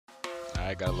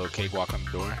I got a little cakewalk on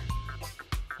the door.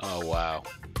 Oh, wow.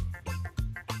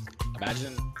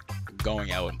 Imagine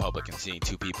going out in public and seeing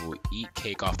two people eat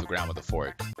cake off the ground with a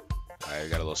fork. Alright, we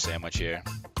got a little sandwich here.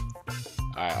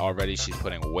 Alright, already she's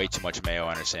putting way too much mayo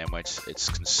on her sandwich. It's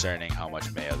concerning how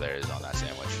much mayo there is on that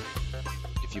sandwich.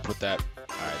 If you put that...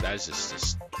 Alright, that is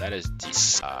just that is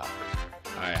decent.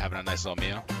 Alright, having a nice little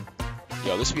meal.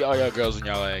 Yo, this be all y'all girls when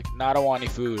y'all like, nah, I don't want any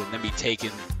food, and then be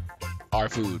taking our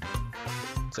food.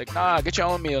 It's like, nah, get your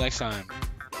own meal next time.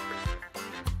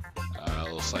 A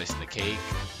little slice of the cake.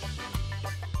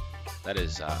 That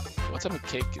is, what type of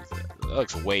cake is that? That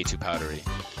looks way too powdery.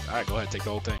 Alright, go ahead, take the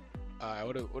whole thing. Alright,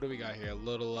 what do we got here? A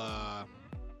little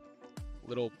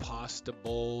pasta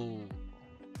bowl.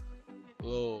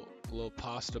 Little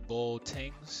pasta bowl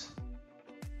tings.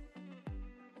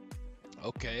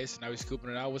 Okay, so now we're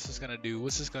scooping it out. What's this gonna do?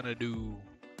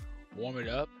 Warm it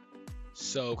up.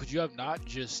 So could you have not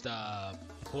just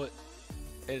put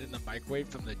it in the microwave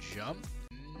from the jump?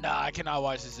 Nah, I cannot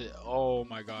watch this. Oh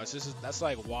my gosh, that's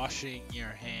like washing your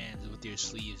hands with your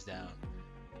sleeves down.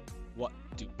 What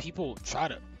do people try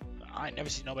to? I ain't never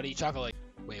seen nobody eat chocolate like.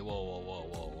 Wait, whoa.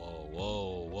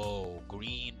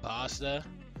 Green pasta.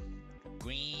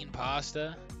 We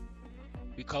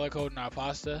color coding our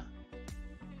pasta.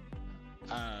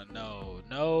 No,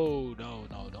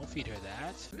 don't feed her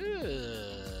that.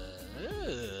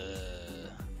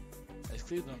 As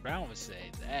Cleveland Brown would say,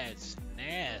 that's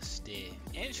nasty.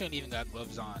 And she ain't even got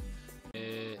gloves on.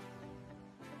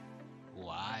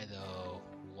 Why though?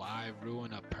 Why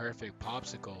ruin a perfect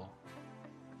popsicle?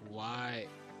 Why?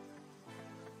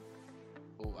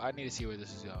 Oh, I need to see where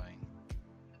this is going.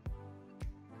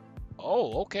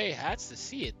 Oh, okay, hats to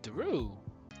see it through.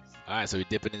 Alright, so we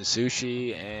dip it in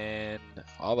sushi and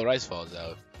all the rice falls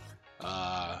out.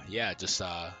 Yeah, just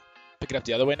pick it up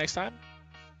the other way next time.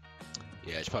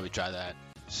 Yeah, I should probably try that.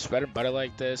 Spreading butter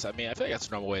like this, I mean, I feel like that's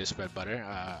a normal way to spread butter.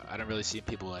 I don't really see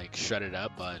people like shred it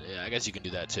up, but yeah, I guess you can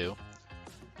do that too.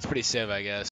 It's pretty safe, I guess.